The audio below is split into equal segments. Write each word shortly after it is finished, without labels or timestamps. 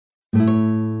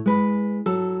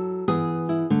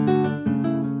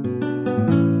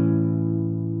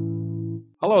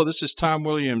Hello, this is Tom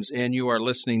Williams, and you are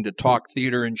listening to Talk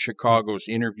Theater in Chicago's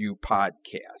interview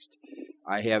podcast.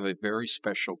 I have a very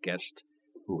special guest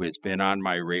who has been on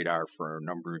my radar for a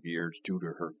number of years due to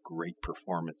her great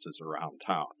performances around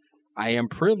town. I am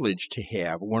privileged to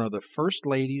have one of the first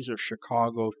ladies of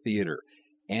Chicago theater,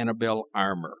 Annabelle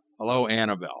Armour. Hello,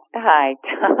 Annabelle. Hi,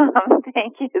 Tom.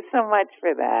 Thank you so much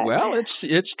for that. Well,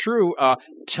 it's true.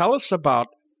 Tell us about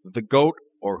The Goat,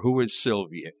 or Who is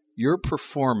Sylvia? Your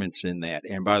performance in that,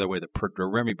 and by the way, the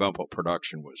Remy Bumppo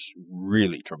production was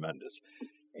really tremendous,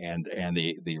 and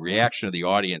the reaction of the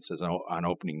audiences on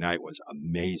opening night was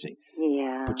amazing.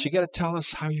 Yeah. But you got to tell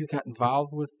us how you got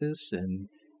involved with this, and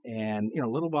a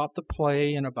little about the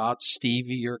play and about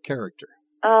Stevie, your character.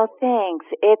 Oh, thanks.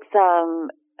 It's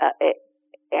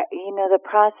the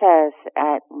process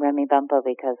at Remy Bumppo,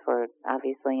 because we're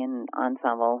obviously an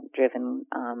ensemble-driven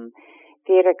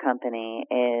theater company,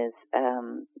 is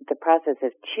the process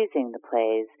of choosing the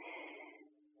plays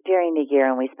during the year,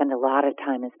 and we spend a lot of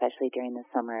time, especially during the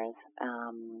summers,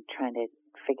 trying to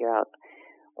figure out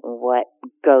what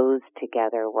goes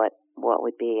together, what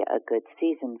would be a good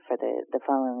season for the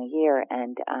following year.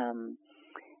 And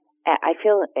I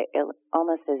feel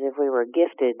almost as if we were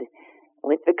gifted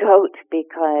with The Goat,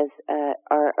 because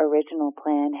our original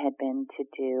plan had been to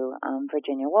do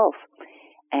Virginia Woolf.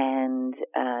 And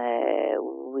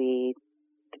we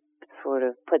sort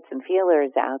of put some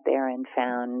feelers out there and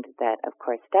found that, of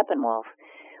course, Steppenwolf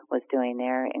was doing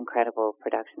their incredible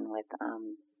production with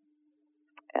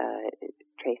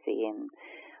Tracy and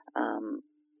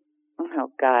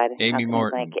Amy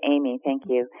Morton. Like Amy, thank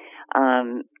you.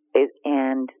 And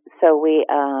so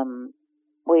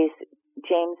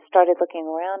James started looking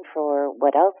around for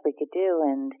what else we could do,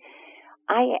 and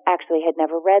I actually had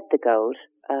never read The Goat.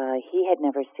 He had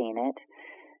never seen it.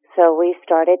 So we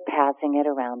started passing it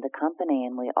around the company,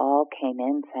 and we all came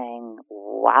in saying,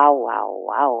 wow,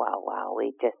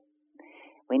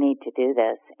 we need to do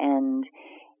this. And,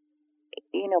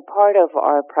 part of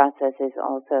our process is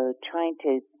also trying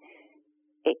to,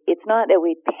 it's not that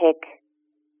we pick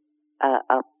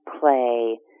a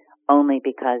play only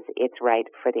because it's right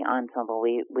for the ensemble.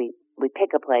 We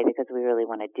pick a play because we really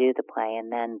want to do the play,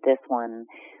 and then this one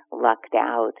lucked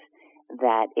out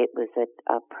that it was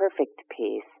a perfect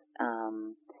piece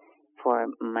for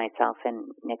myself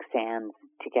and Nick Sands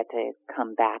to get to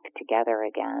come back together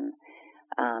again.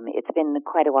 It's been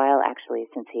quite a while, actually,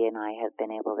 since he and I have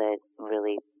been able to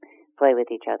really play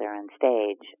with each other on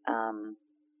stage. I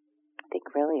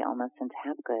think really almost since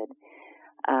Hapgood.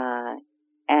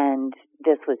 And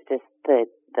this was just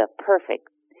the perfect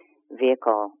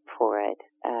vehicle for it.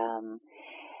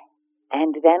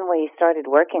 And then we started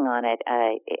working on it,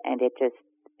 and it just,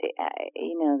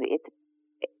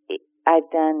 I've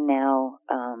done now,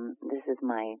 this is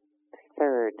my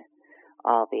third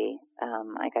Albee.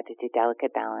 I got to do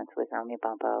Delicate Balance with Remy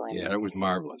Bumppo. And yeah, it was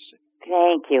marvelous.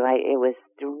 Thank you. It was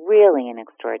really an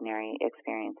extraordinary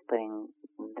experience putting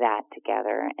that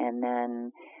together. And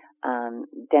then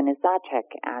Denis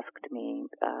Zacek asked me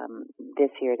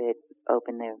this year to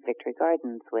open the Victory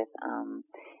Gardens with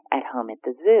At Home at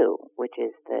the Zoo, which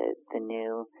is the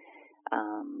new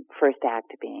first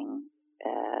act being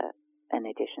an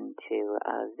addition to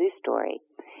Zoo Story.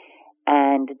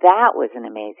 And that was an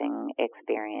amazing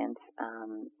experience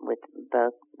with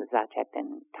both Zacek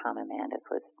and Tom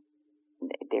Amandas.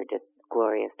 They're just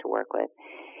glorious to work with.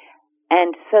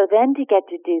 And so then to get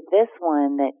to do this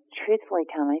one that, truthfully,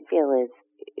 Tom, I feel is,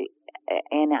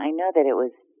 and I know that it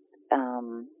was,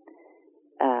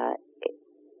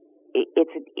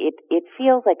 it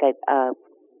feels like a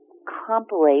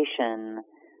compilation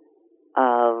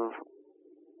of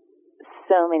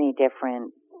so many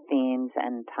different themes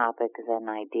and topics and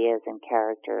ideas and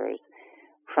characters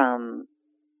from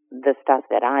the stuff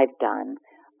that I've done,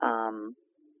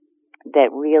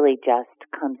 that really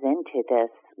just comes into this,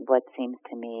 what seems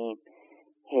to me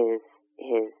his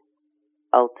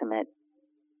ultimate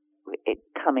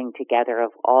coming together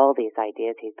of all these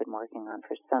ideas he's been working on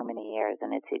for so many years.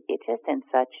 And it's just in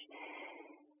such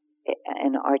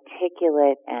an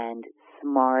articulate and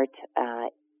smart,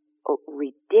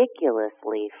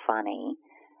 ridiculously funny.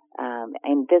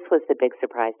 And this was the big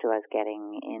surprise to us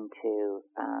getting into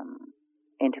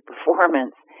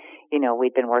performance.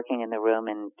 We'd been working in the room,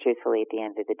 and truthfully, at the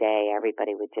end of the day,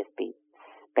 everybody would just be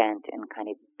spent and kind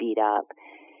of beat up.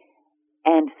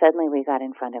 And suddenly we got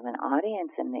in front of an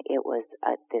audience, and it was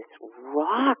this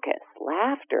raucous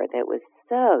laughter that was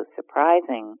so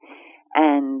surprising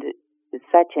and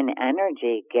such an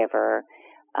energy giver,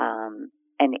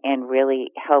 and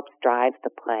really helps drive the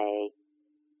play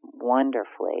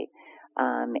wonderfully,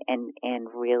 and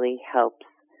really helps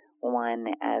one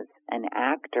as an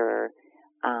actor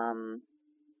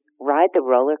ride the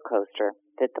roller coaster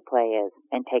that the play is,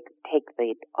 and take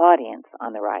the audience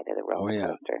on the ride of the roller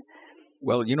coaster.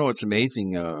 Well, what's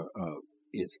amazing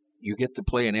is you get to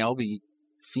play an Albee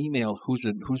female who's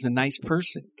a nice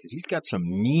person, because he's got some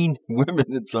mean women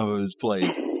in some of his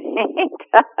plays.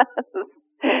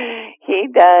 He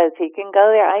does. He can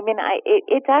go there. I mean,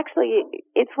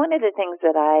 it's one of the things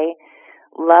that I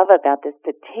love about this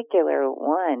particular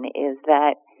one is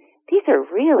that these are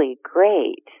really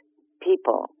great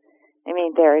people. I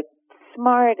mean, they're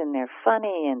smart and they're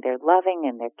funny and they're loving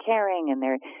and they're caring and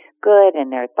they're good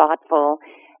and they're thoughtful.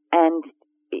 And,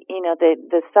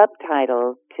 the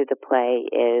subtitle to the play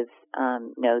is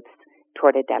Notes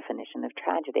Toward a Definition of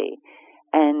Tragedy.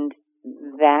 And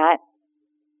that,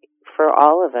 for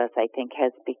all of us, I think,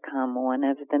 has become one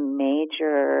of the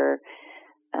major,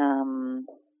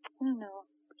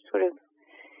 sort of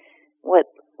what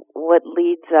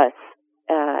leads us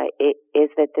is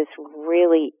that this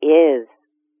really is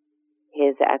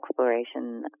his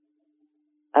exploration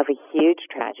of a huge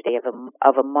tragedy,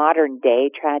 of a modern day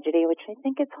tragedy, which I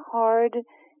think it's hard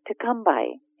to come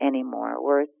by anymore.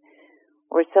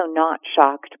 We're so not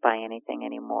shocked by anything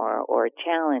anymore, or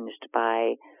challenged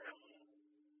by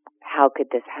how could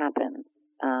this happen.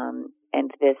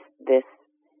 And this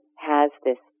has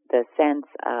the sense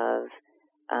of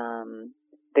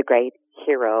the great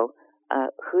hero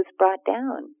who's brought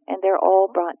down, and they're all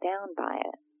brought down by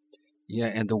it. Yeah,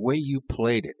 and the way you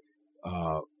played it,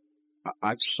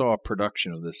 I saw a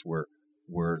production of this where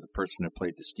the person that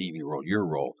played the Stevie role, your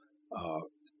role,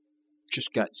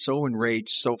 just got so enraged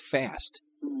so fast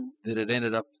that it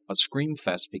ended up a scream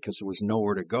fest because there was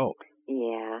nowhere to go.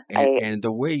 Yeah. And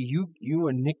the way you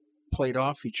and Nick played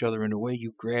off each other and the way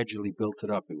you gradually built it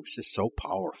up, it was just so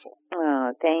powerful.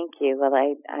 Oh, thank you. Well,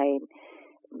 I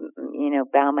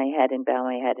bow my head and bow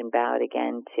it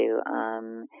again to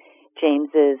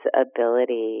James's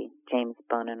ability, James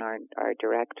Bonin, our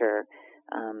director,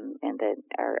 and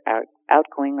our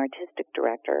outgoing artistic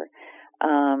director,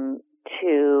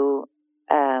 to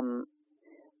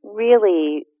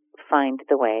really find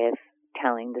the way of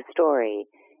telling the story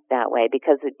that way,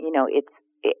 because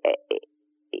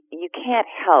you can't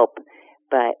help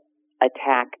but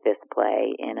attack this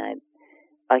play in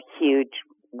a huge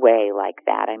way like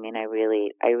that. I mean, I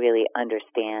really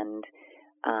understand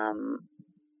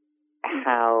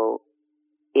how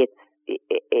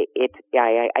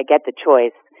I get the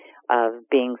choice of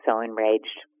being so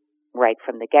enraged right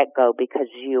from the get-go because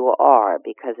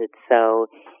it's so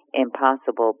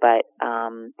impossible. But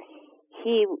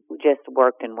he just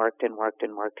worked and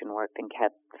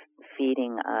kept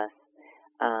feeding us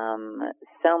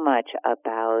so much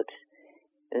about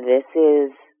this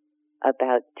is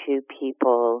about two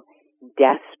people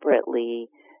desperately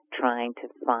trying to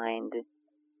find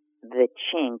the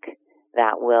chink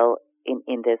that will,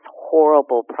 in this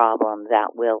horrible problem,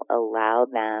 that will allow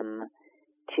them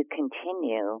to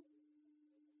continue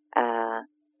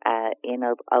in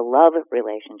a love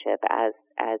relationship as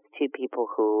two people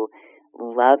who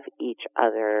love each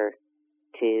other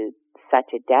to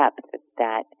such a depth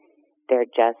that they're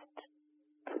just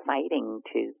fighting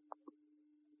to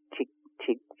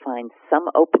find some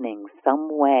opening, some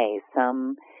way,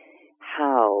 some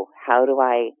how do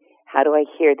I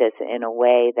hear this in a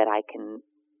way that I can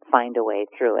find a way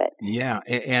through it. Yeah,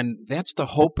 and that's the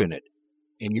hope in it.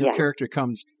 And your character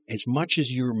comes, as much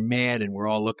as you're mad and we're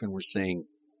all looking, we're saying,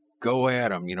 go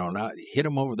at him, not hit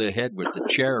him over the head with the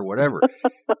chair or whatever.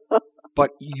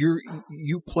 But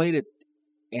you played it,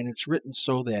 and it's written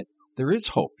so that there is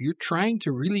hope. You're trying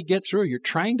to really get through. You're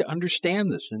trying to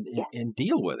understand this and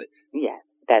deal with it. Yes,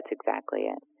 that's exactly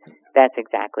it. That's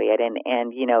exactly it. And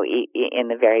in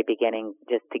the very beginning,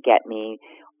 just to get me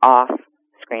off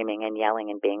screaming and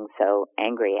yelling and being so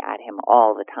angry at him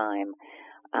all the time,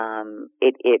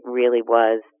 it really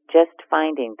was just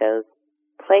finding those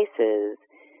places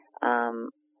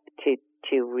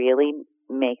to really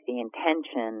make the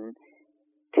intention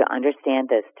to understand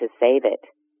this, to save it,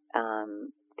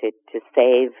 to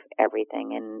save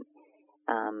everything.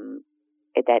 And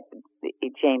that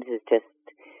James is just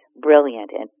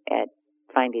brilliant at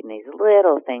finding these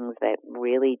little things that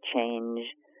really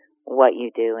change what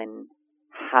you do and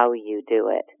how you do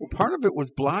it. Well, part of it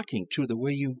was blocking too, the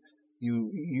way you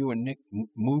and Nick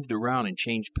moved around and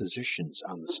changed positions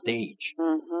on the stage.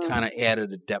 Kind of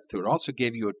added a depth to it. Also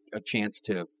gave you a chance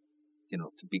to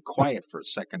to be quiet for a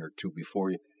second or two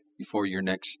before your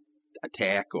next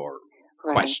attack or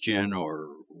question or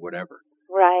whatever.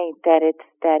 Right. That it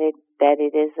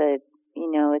is a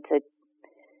it's a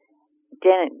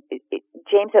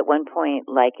James at one point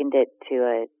likened it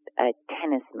to a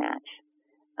tennis match.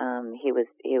 He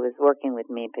was working with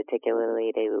me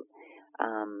particularly to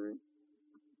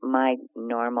my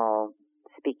normal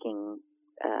speaking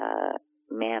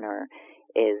manner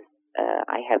is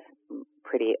I have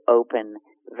pretty open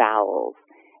vowels,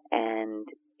 and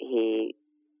he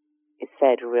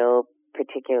said real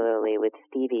particularly with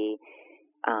Stevie,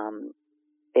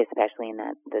 especially in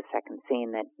the second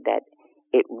scene, that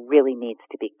it really needs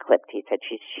to be clipped. He said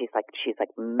she's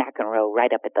like McEnroe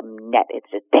right up at the net. It's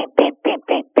just bam, bam, bam,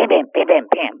 bam, bam, bam, bam, bam,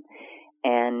 bam.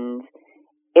 And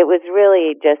it was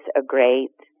really just a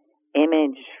great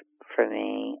image for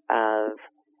me of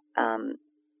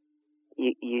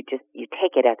you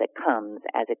take it as it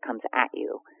comes at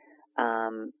you.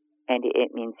 And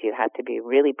it means you have to be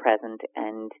really present,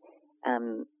 and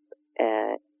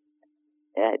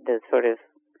the sort of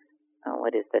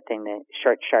what is the thing, the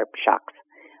short, sharp shocks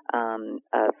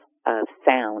of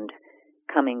sound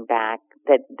coming back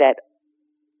that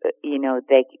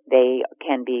they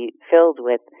can be filled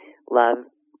with love,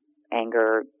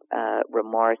 anger,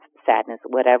 remorse, sadness,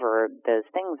 whatever those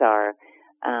things are.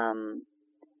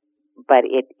 But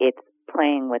it's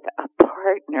playing with a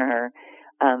partner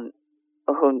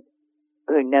who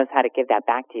knows how to give that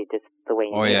back to you just the way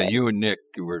you Oh, yeah, it. you and Nick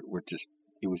were just,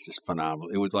 it was just phenomenal.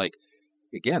 It was like,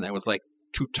 again, that was like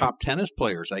two top tennis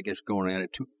players, I guess, going at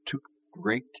it, two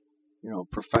great,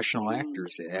 professional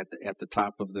actors at the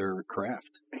top of their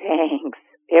craft. Thanks.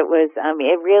 It was,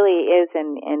 it really is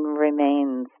and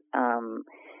remains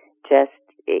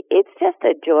it's just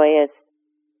a joyous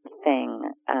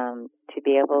thing to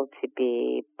be able to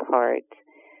be part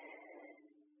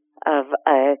of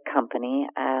a company.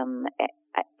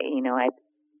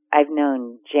 I've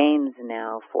known James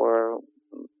now for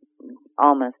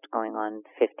almost going on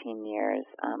 15 years.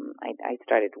 I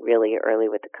started really early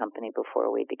with the company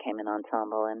before we became an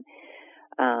ensemble, and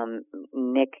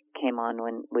Nick came on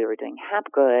when we were doing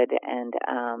Hapgood, and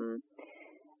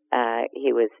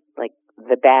he was like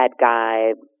the bad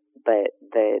guy, but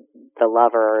the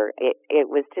lover. It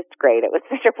was just great. It was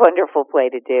such a wonderful play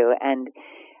to do, and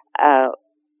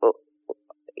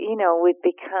we've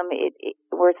become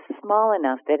we're small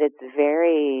enough that it's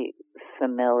very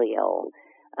familial.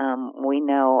 We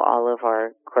know all of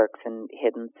our quirks and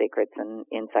hidden secrets and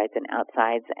insides and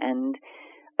outsides, and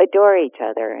adore each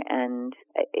other, and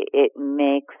it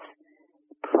makes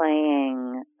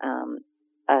playing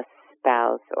a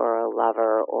spouse or a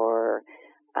lover or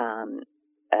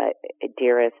a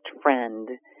dearest friend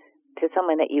to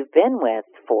someone that you've been with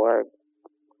for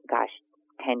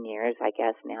 10 years, I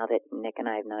guess, now that Nick and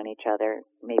I have known each other,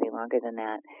 maybe longer than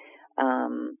that.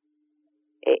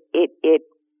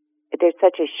 There's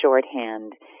such a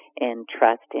shorthand and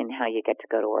trust in how you get to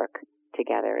go to work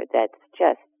together. That's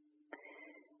just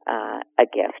a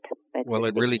gift. Well,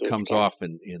 it really comes off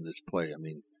in this play. I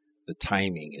mean, the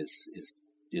timing is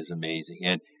amazing,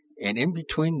 and in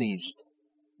between these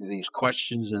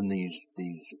questions and these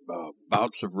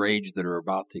bouts of rage that are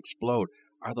about to explode,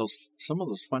 are some of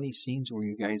those funny scenes where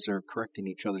you guys are correcting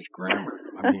each other's grammar?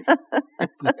 I mean,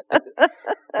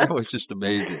 that was just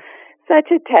amazing.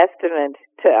 Such a testament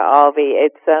to Albee.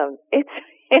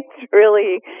 It's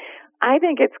really, I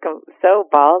think it's so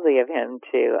ballsy of him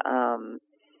to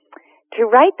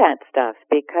write that stuff,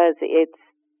 because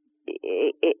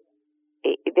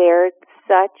they're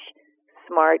such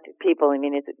smart people. I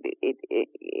mean,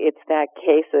 it's that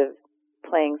case of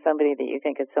playing somebody that you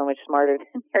think is so much smarter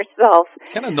than yourself.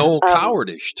 It's kind of Noel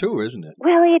Cowardish too, isn't it?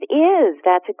 Well, it is.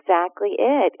 That's exactly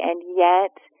it. And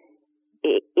yet,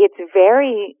 it's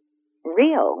very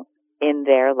real in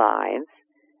their lives,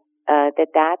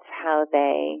 that's how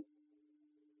they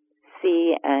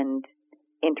see and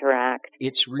interact.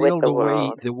 It's real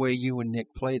with the way you and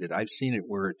Nick played it. I've seen it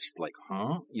where it's like,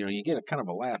 you get a kind of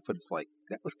a laugh, but it's like,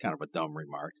 that was kind of a dumb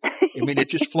remark. I mean, it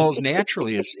just flows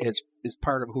naturally as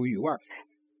part of who you are.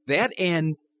 That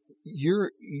and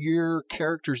your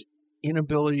character's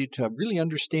inability to really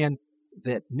understand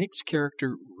that Nick's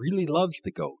character really loves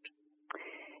the goat.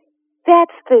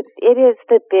 It is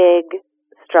the big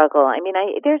struggle. I mean,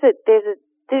 there's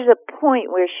a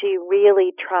point where she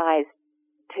really tries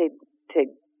to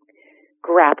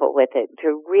grapple with it,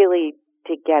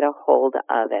 to get a hold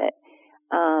of it.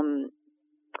 And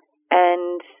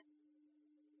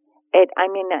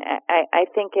I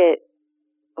think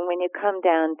when you come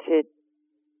down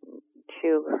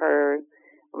to her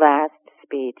last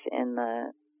speech in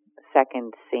the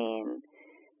second scene,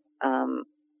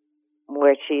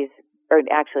 where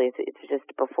it's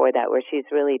just before that, where she's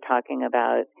really talking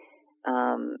about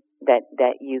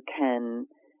that you can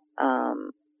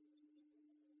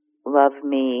love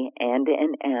me and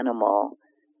an animal,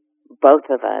 both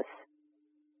of us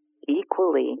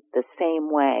equally the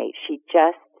same way. She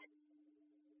can't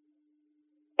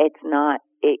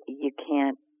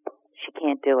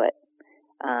do it.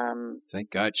 Thank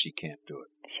God she can't do it.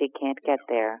 She can't get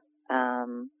there.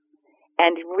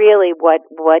 And really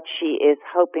what she is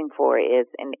hoping for is,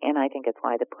 and I think it's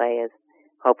why the play is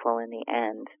hopeful in the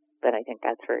end, but I think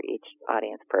that's for each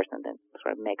audience person to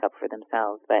sort of make up for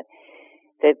themselves. But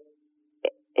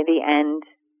in the end,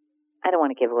 I don't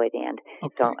want to give away the end,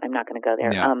 so I'm not going to go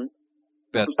there. Yeah.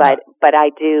 Best but not. but I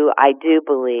do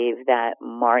believe that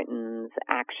Martin's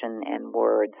action and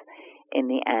words in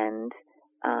the end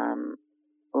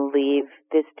leave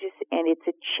this and it's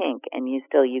a chink, and you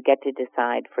get to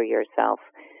decide for yourself.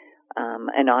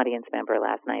 An audience member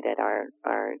last night at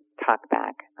our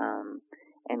talkback,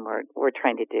 and we're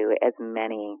trying to do as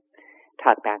many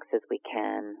talkbacks as we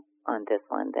can on this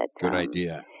one. Good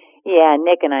idea. Yeah,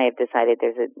 Nick and I have decided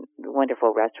there's a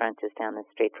wonderful restaurant just down the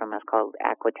street from us called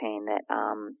Aquitaine that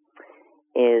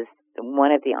is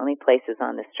one of the only places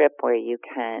on the Strip where you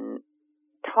can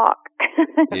talk.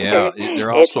 Yeah,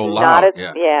 they're also loud.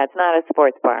 It's not a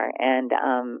sports bar, and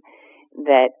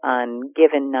that on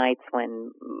given nights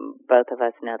when both of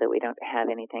us know that we don't have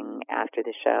anything after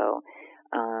the show,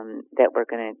 that we're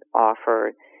going to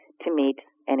offer to meet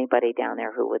anybody down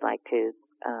there who would like to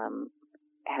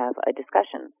have a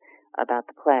discussion about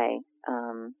the play.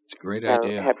 It's a great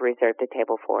idea. Have reserved a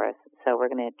table for us. So we're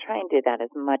going to try and do that as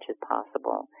much as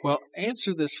possible. Well,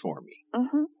 answer this for me.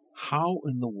 Mm-hmm. How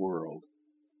in the world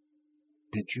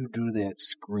did you do that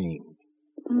scream,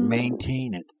 Mm-hmm.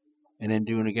 maintain it, and then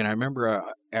do it again? I remember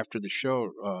after the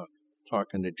show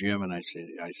talking to Jim, and I said,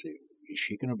 is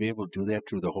she going to be able to do that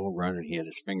through the whole run? And he had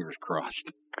his fingers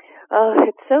crossed. Oh,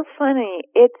 it's so funny.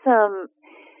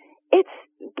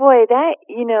 Boy, that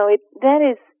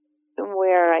is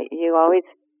where you always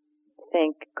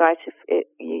think, gosh,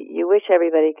 you wish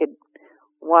everybody could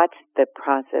watch the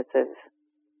process of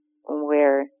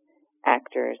where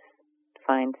actors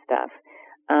find stuff.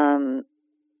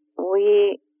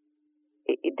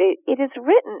 It is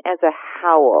written as a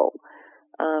howl.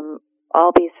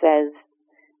 Albee says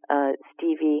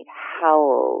Stevie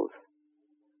howls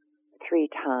 3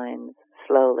 times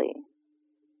slowly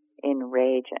in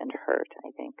rage and hurt,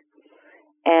 I think.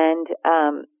 And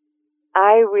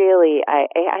I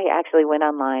actually went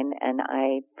online and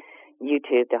I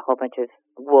YouTubed a whole bunch of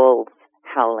wolves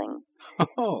howling.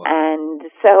 Oh. And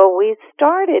so we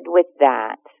started with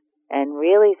that, and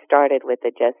really started with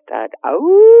the just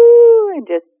oh, and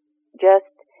just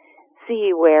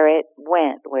see where it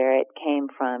went, where it came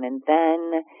from, and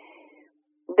then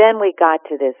we got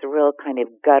to this real kind of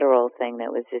guttural thing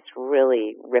that was just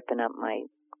really ripping up my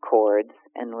chords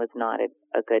and was not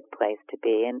a good place to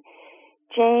be. And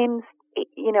James,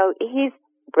 he's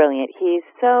brilliant. He's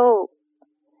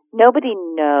nobody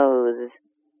knows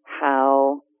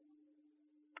how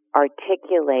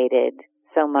articulated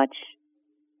so much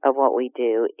of what we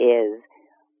do is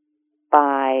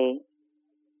by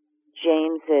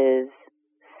James's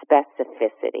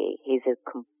specificity. He's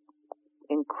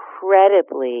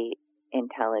incredibly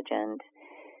intelligent,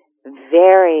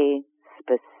 very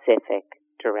specific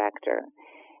director,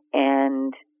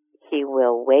 and he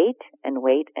will wait and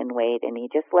wait and wait, and he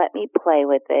just let me play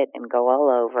with it and go all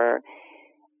over.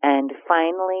 And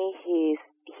finally, he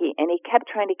kept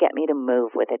trying to get me to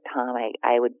move with it, Tom.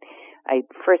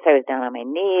 First I was down on my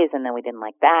knees, and then we didn't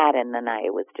like that, and then I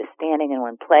was just standing in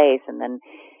one place, and then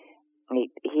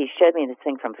he showed me this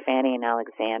thing from Fanny and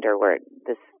Alexander where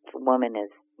this woman is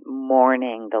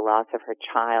mourning the loss of her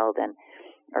child, and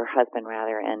her husband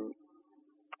rather, and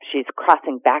she's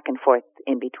crossing back and forth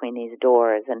in between these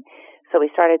doors. And so we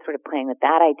started sort of playing with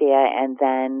that idea, and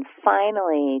then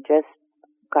finally, just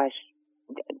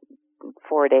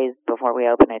 4 days before we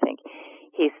opened, I think,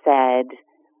 he said,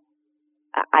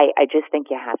 I just think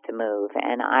you have to move.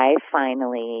 And I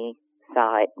finally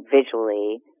saw it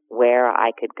visually, where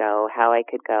I could go, how I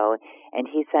could go. And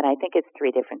he said, I think it's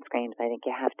 3 different screams. I think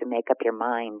you have to make up your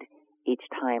mind each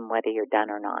time whether you're done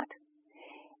or not.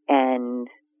 And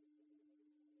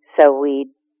so we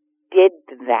did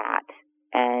that,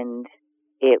 and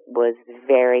it was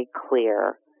very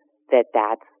clear that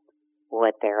that's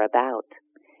what they're about.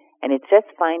 And it's just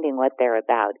finding what they're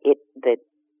about.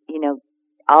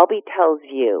 Albee tells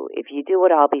you, if you do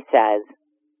what Albee says,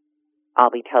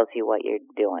 Albee tells you what you're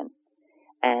doing.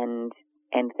 And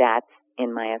that's,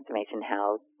 in my estimation,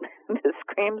 how the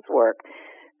screams work.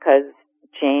 Because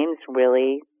James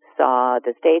really saw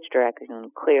the stage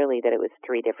direction clearly that it was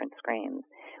 3 different screams,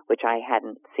 which I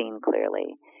hadn't seen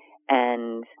clearly.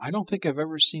 And I don't think I've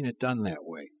ever seen it done that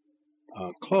way.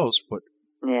 Close, but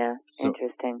Yeah, So,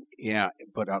 interesting. yeah,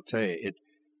 but I'll tell you,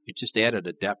 it just added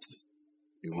a depth.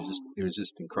 It was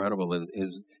just incredible.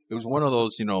 It was one of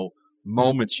those,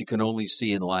 moments you can only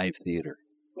see in live theater.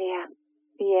 Yeah,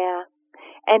 yeah.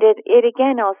 And it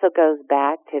again also goes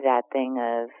back to that thing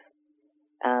of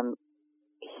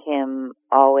him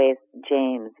always,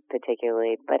 James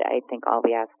particularly, but I think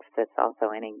Albee asks this also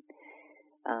any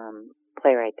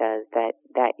playwright does,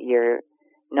 that you're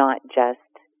not just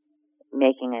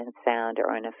making a sound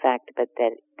or an effect, but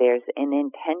that there's an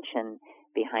intention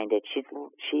behind it. She's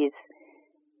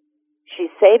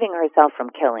saving herself from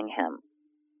killing him.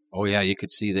 Oh yeah, you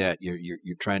could see that. You're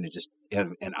trying to just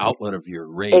have an outlet of your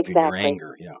rage Exactly. and your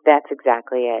anger. Yeah, that's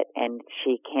exactly it. And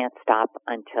she can't stop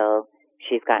until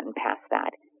she's gotten past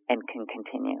that and can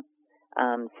continue.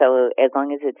 So as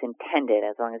long as it's intended,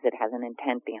 as long as it has an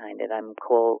intent behind it, I'm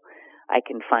cool. I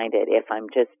can find it. If I'm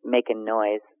just making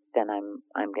noise, then I'm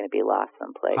going to be lost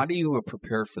someplace. How do you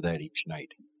prepare for that each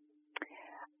night?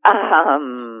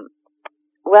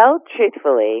 Well,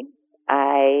 truthfully,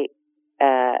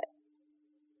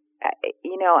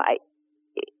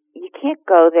 you can't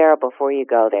go there before you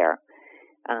go there,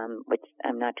 which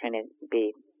I'm not trying to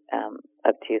be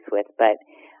obtuse with, but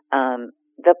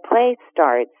the play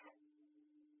starts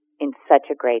in such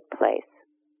a great place.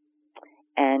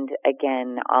 And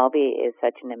again, Albee is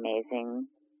such an amazing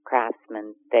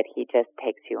craftsman that he just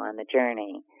takes you on the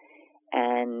journey.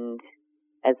 And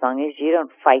as long as you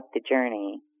don't fight the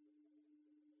journey,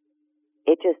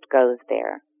 it just goes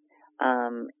there.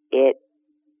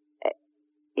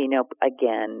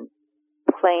 Again,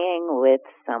 playing with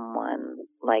someone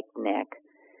like Nick,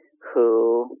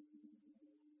 who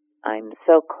I'm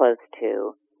so close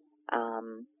to,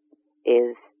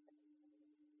 is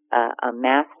a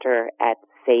master at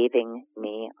saving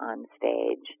me on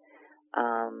stage.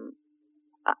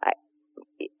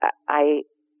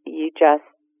 You just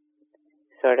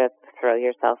sort of throw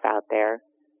yourself out there,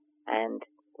 and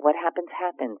what happens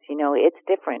happens. It's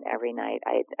different every night.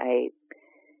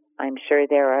 I'm sure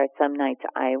there are some nights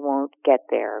I won't get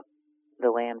there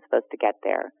the way I'm supposed to get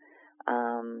there.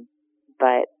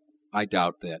 But I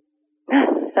doubt that.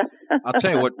 I'll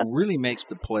tell you what really makes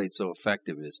the play so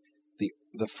effective is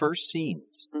the first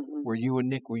scenes where you and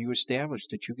Nick, where you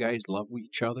established that you guys love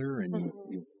each other and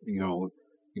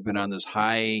you've been on this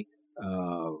high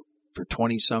for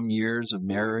 20 some years of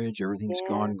marriage. Everything's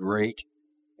gone great,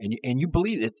 and you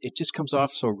believe it. It just comes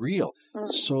off so real,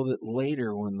 so that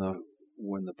later when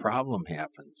the problem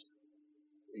happens,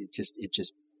 it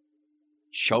just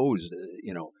shows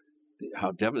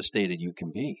how devastated you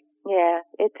can be. Yeah,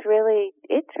 it's really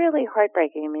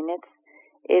heartbreaking. I mean,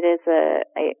 it is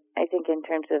I think in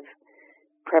terms of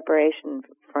preparation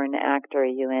for an actor,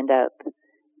 you end up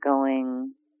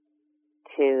going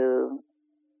to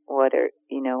what are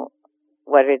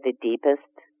the deepest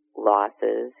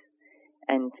losses.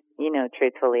 And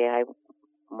truthfully, I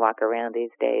walk around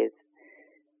these days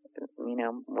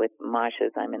with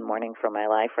moshes. I'm in mourning for my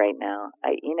life right now.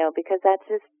 Because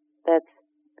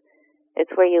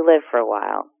it's where you live for a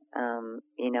while.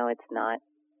 It's not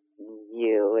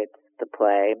you, it's the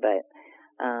play, but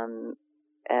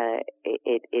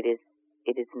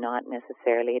it is not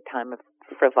necessarily a time of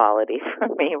frivolity for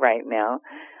me right now.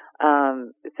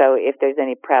 So if there's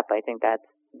any prep, I think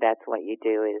that's what you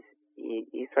do is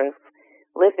you sort of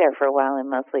live there for a while and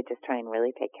mostly just try and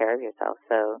really take care of yourself.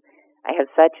 So I have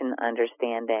such an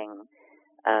understanding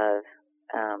of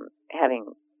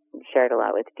having shared a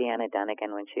lot with Deanna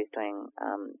Dunnigan when she was doing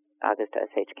August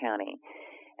Osage County,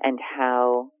 and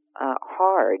how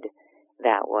hard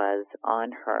that was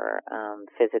on her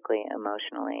physically,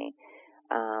 emotionally.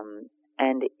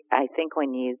 And I think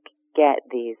when you get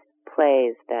these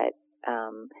plays that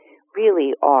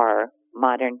really are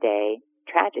modern day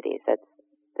tragedies,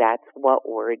 that's what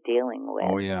we're dealing with.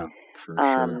 Oh yeah, for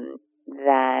sure.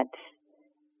 That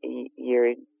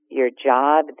your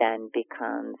job then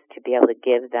becomes to be able to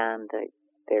give them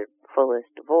their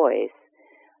fullest voice,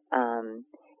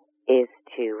 is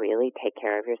to really take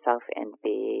care of yourself and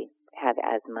have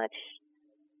as much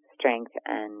strength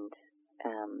and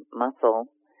muscle,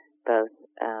 both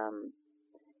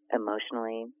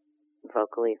emotionally,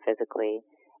 vocally, physically,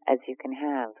 as you can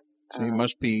have. So you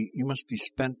must be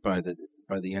spent by the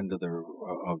end of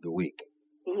the week.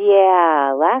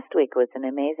 Yeah, last week was an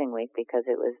amazing week because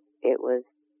it was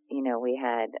we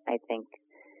had, I think,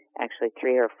 actually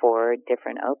 3 or 4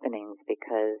 different openings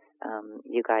because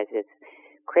you guys as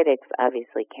critics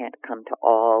obviously can't come to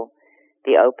all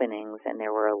the openings, and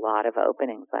there were a lot of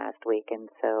openings last week, and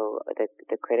so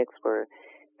the critics were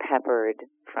peppered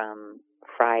from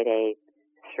Friday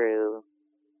through,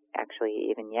 actually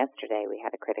even yesterday we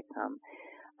had a critic come.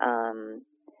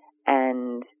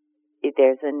 And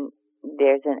there's an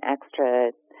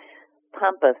extra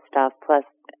pump of stuff. Plus,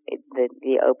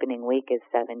 the opening week is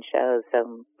 7 shows.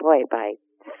 So, boy, by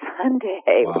Sunday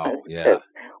Wow, was just,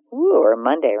 or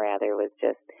Monday rather, was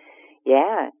just,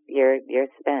 you're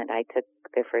spent. I took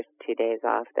the first 2 days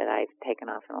off that I've taken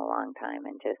off in a long time,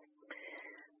 and just.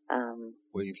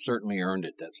 Well, you've certainly earned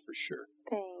it. That's for sure.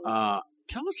 Thanks.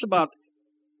 Tell us about.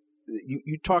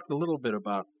 You talked a little bit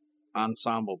about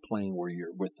ensemble playing where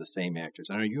you're with the same actors.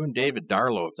 I know you and David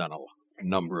Darlow have done a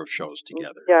number of shows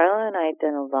together. Darlow and I have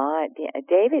done a lot.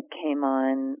 David came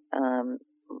on,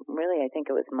 really, I think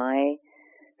it was my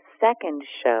second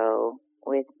show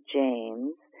with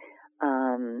James.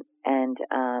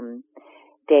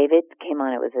 David came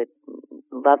on. It was a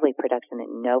lovely production that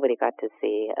nobody got to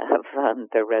see of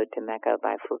The Road to Mecca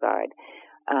by Fugard.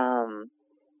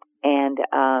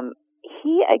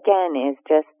 He, again,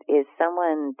 is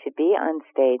someone to be on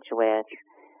stage with,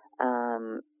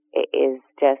 is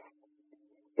just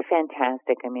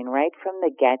fantastic. I mean, right from the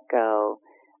get-go,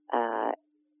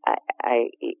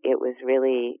 it was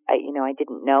really, I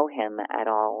didn't know him at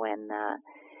all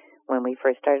when we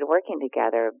first started working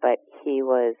together, but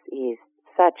he's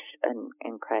such an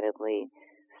incredibly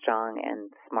strong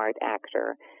and smart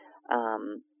actor.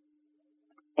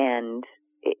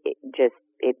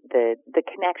 The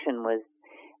connection was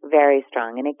very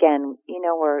strong. And again,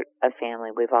 we're a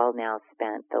family. We've all now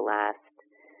spent the last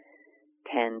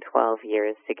 10, 12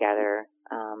 years together,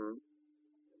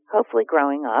 hopefully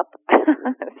growing up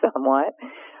somewhat,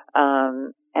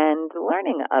 and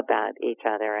learning about each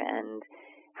other and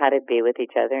how to be with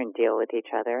each other and deal with each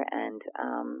other. And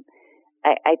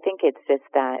I think it's just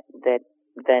that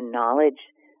the knowledge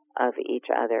of each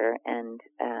other and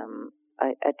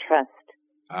a trust.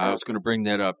 I was going to bring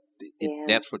that up. Yeah.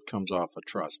 That's what comes off of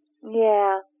trust.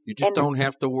 Yeah. You just don't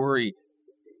have to worry.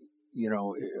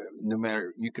 No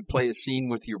matter, you could play a scene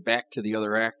with your back to the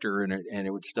other actor and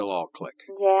it would still all click.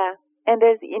 Yeah. And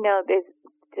there's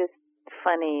just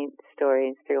funny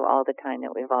stories through all the time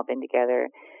that we've all been together.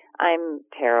 I'm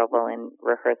terrible in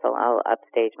rehearsal. I'll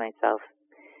upstage myself,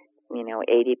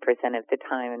 80% of the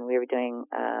time. And we were doing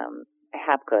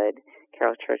Hapgood,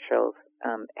 Carol Churchill's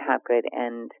Hapgood,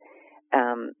 and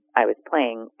I was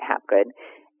playing Hapgood.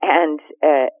 And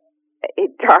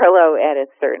Darlow, at a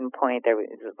certain point, there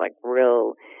was like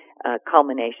real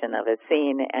culmination of a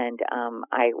scene, and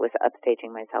I was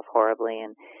upstaging myself horribly,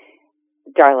 and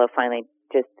Darlow finally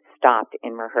just stopped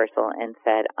in rehearsal and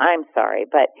said, "I'm sorry,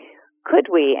 but could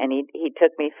we," and he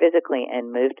took me physically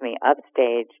and moved me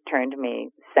upstage, turned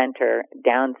me center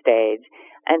downstage,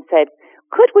 and said,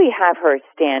 "Could we have her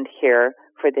stand here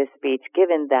for this speech,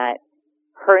 given that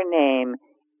her name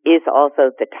is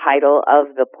also the title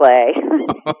of the play?"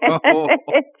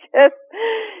 It just,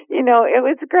 it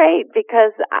was great,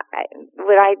 because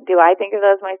do I think of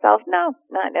those myself? No,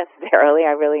 not necessarily.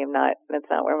 I really am not. That's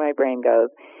not where my brain goes.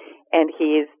 And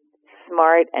he's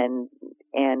smart and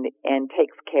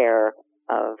takes care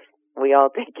of, we all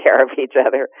take care of each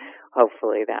other,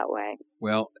 hopefully that way.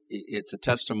 Well, it's a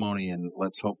testimony, and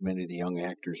let's hope many of the young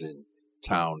actors in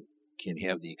town can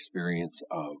have the experience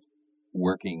of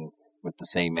working with the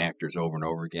same actors over and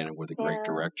over again and with a great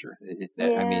director.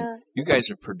 I mean, you guys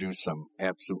have produced some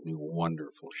absolutely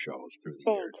wonderful shows through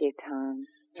the years. Thank you, Tom.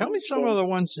 Tell me some of the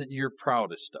ones that you're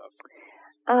proudest of.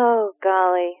 Oh,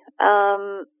 golly.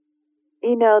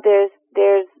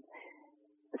 There's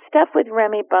stuff with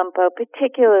Remy Bumpo,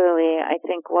 particularly, I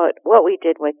think, what we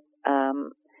did with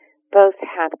both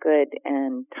Hapgood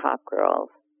and Top Girls,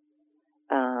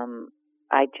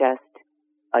 I just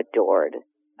adored.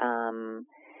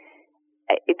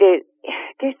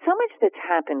 There's so much that's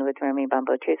happened with Remy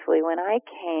Bumpo, truthfully. When I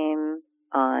came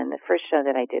on, the first show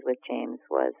that I did with James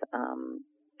was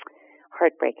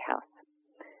Heartbreak House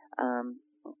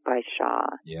by Shaw.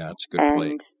 Yeah, it's a good play.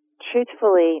 And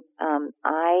truthfully,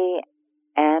 I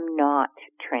am not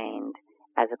trained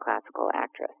as a classical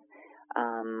actress.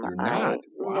 You're not?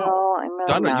 Wow. No,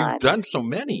 I'm really not. You've done so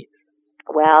many.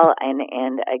 Well, and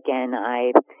again,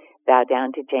 I bow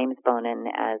down to James Bonin,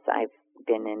 as I've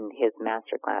been in his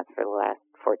master class for the last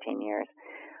 14 years,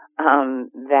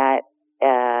 that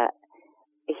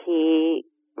he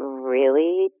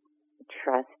really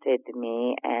trusted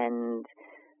me and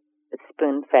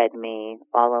spoon-fed me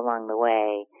all along the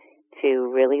way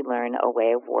to really learn a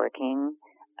way of working,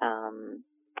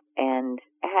 and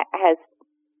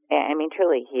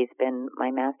truly, he's been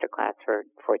my master class for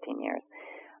 14 years.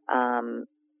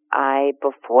 I,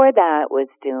 before that, was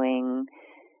doing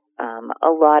a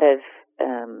lot of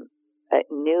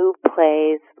new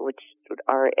plays, which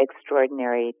are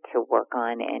extraordinary to work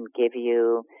on and give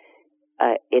you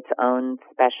its own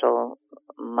special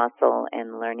muscle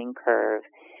and learning curve.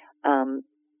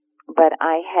 But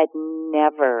I had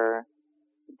never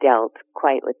dealt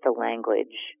quite with the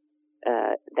language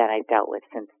that I dealt with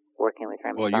since working with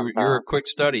Remy Bumpo. Well, you're a quick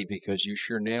study because you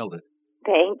sure nailed it.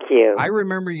 Thank you. I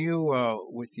remember you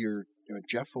with your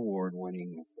Jeff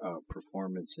Award-winning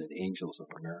performance at Angels of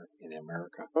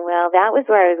America. Well, that was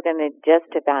where I was going to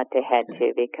just about to head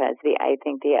to, because I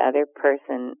think the other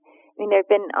person, I mean, there have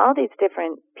been all these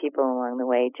different people along the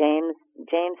way. James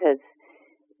has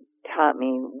taught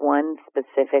me one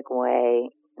specific way,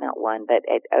 not one, but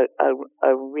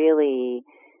a really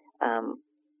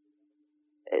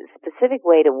specific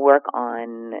way to work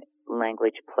on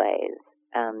language plays,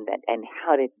 and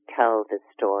how to tell the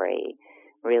story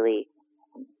really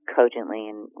cogently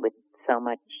and with so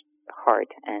much heart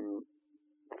and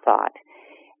thought.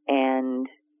 And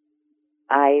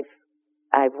I've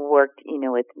worked,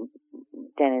 with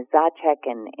Dennis Zacek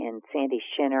and Sandy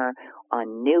Shinner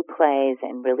on new plays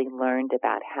and really learned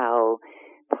about how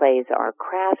plays are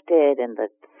crafted and the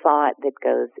thought that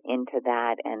goes into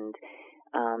that, and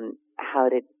how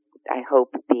to, I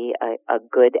hope, be a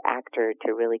good actor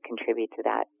to really contribute to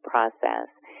that process.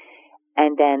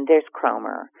 And then there's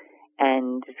Cromer.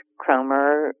 And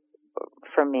Cromer,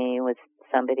 for me, was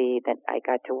somebody that I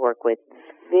got to work with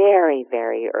very,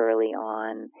 very early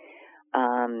on.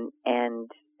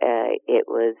 It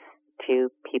was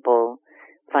two people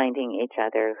finding each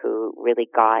other who really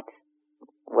got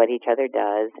what each other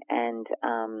does. And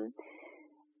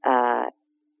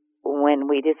when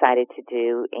we decided to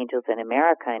do Angels in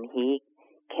America, and he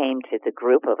came to the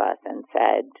group of us and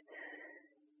said,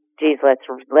 geez,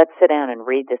 let's sit down and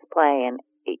read this play. And,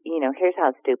 here's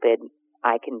how stupid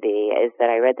I can be, is that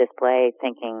I read this play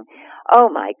thinking, oh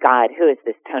my God, who is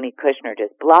this Tony Kushner?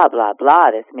 Just blah, blah,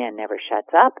 blah. This man never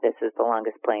shuts up. This is the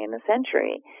longest play in the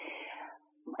century.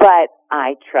 But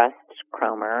I trust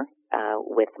Cromer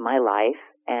with my life,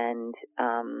 and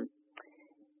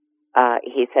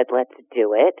he said, let's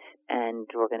do it, and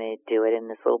we're going to do it in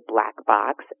this little black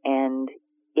box. And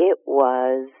it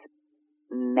was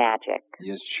magic.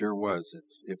 Yes, sure was.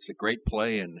 It's a great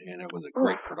play, and it was a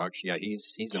great production. Yeah,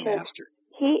 he's a master.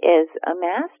 He is a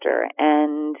master.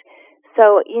 And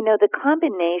so, the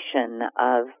combination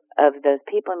of those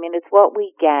people, I mean, it's what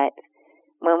we get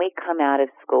when we come out of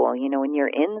school. When you're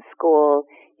in school,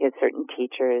 you have certain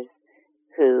teachers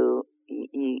who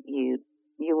you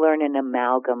learn an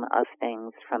amalgam of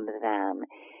things from them.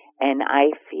 And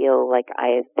I feel like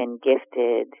I have been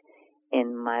gifted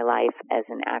in my life as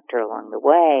an actor along the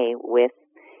way with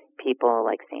people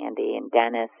like Sandy and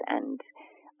Dennis and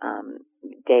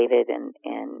David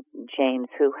and James,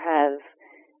 who have,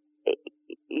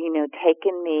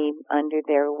 taken me under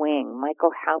their wing.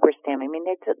 Michael Halberstam. I mean,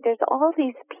 there's all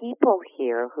these people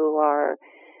here who are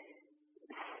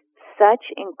such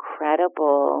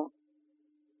incredible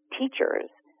teachers,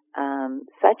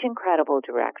 such incredible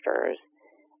directors,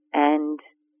 and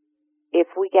if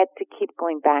we get to keep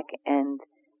going back and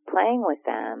playing with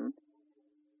them,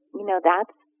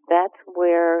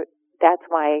 that's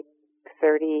why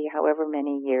 30, however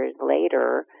many years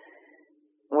later,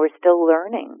 we're still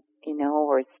learning.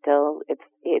 We're still,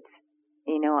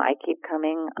 I keep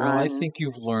coming on. Well, I think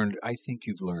you've learned a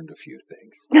few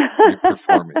things. Your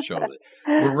performance shows it.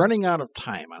 We're running out of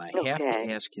time, and I have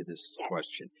to ask you this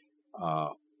question.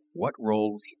 What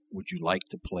roles would you like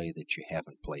to play that you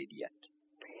haven't played yet?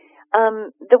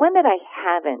 The one that I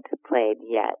haven't played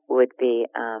yet would be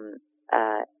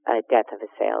a Death of a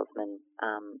Salesman,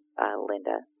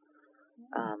 Linda.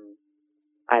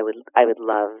 I would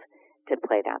love to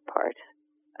play that part.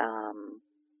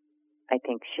 I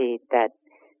think that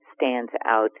stands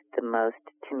out the most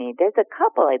to me. There's a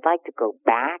couple I'd like to go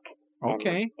back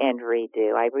and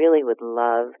redo. I really would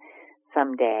love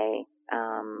someday,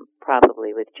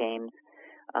 probably with James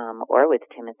or with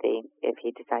Timothy, if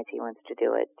he decides he wants to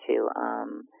do it, to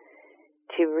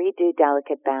redo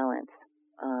Delicate Balance.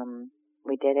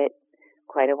 We did it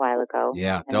quite a while ago.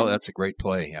 Yeah, that's a great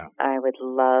play, yeah. I would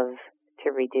love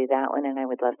to redo that one, and I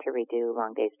would love to redo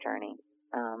Long Day's Journey.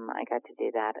 I got to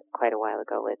do that quite a while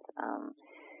ago with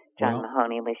John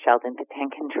Mahoney, with Sheldon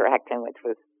Patinkin directing, which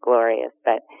was glorious.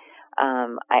 But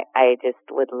I just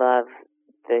would love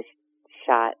the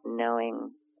shot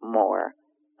knowing more.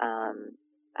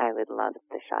 I would love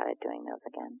the shot at doing those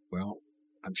again. Well,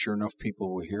 I'm sure enough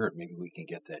people will hear it. Maybe we can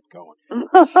get that going.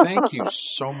 Thank you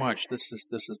so much. This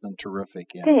has been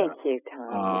terrific. And, thank you,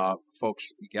 Tom.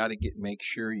 Folks, you got to make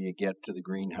sure you get to the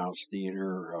Greenhouse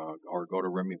Theater or go to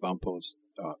Remy Bumpo's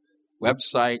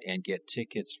website and get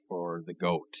tickets for The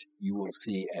Goat. You will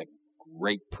see a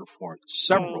great performance,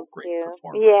 several Thank great you.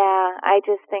 performances. Yeah, I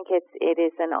just think it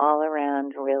is an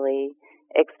all-around really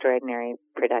extraordinary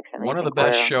production. One of the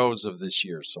best shows of this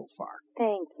year so far.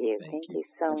 Thank you. Thank you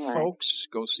so and much. Folks,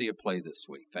 go see a play this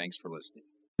week. Thanks for listening.